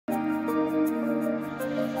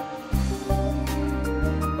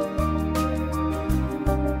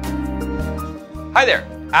Hi there,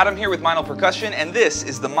 Adam here with MEINL Percussion, and this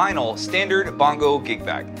is the MEINL Standard Bongo Gig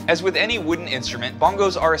Bag. As with any wooden instrument,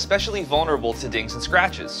 bongos are especially vulnerable to dings and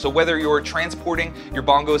scratches. So whether you're transporting your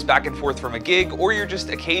bongos back and forth from a gig, or you're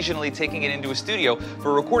just occasionally taking it into a studio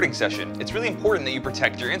for a recording session, it's really important that you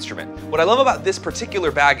protect your instrument. What I love about this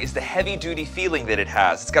particular bag is the heavy-duty feeling that it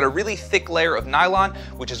has. It's got a really thick layer of nylon,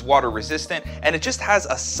 which is water resistant, and it just has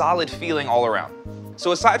a solid feeling all around.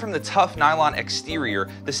 So aside from the tough nylon exterior,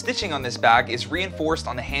 the stitching on this bag is reinforced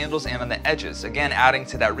on the handles and on the edges, again adding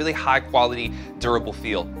to that really high quality, durable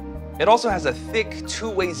feel. It also has a thick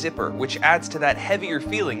two-way zipper, which adds to that heavier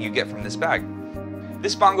feeling you get from this bag.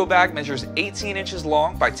 This bongo bag measures 18 inches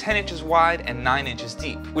long by 10 inches wide and 9 inches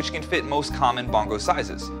deep, which can fit most common bongo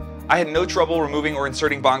sizes. I had no trouble removing or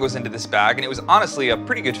inserting bongos into this bag, and it was honestly a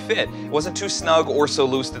pretty good fit. It wasn't too snug or so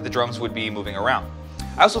loose that the drums would be moving around.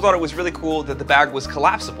 I also thought it was really cool that the bag was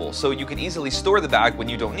collapsible, so you could easily store the bag when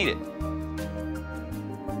you don't need it.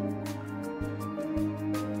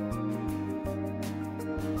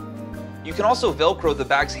 You can also Velcro the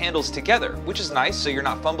bag's handles together, which is nice so you're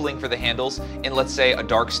not fumbling for the handles in, let's say, a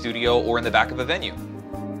dark studio or in the back of a venue.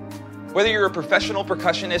 Whether you're a professional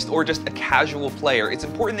percussionist or just a casual player, it's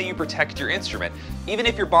important that you protect your instrument. Even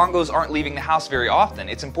if your bongos aren't leaving the house very often,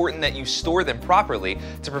 it's important that you store them properly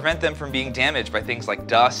to prevent them from being damaged by things like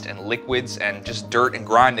dust and liquids and just dirt and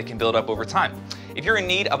grime that can build up over time. If you're in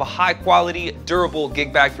need of a high quality, durable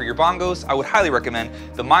gig bag for your bongos, I would highly recommend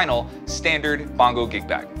the MEINL Standard Bongo Gig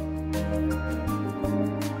Bag.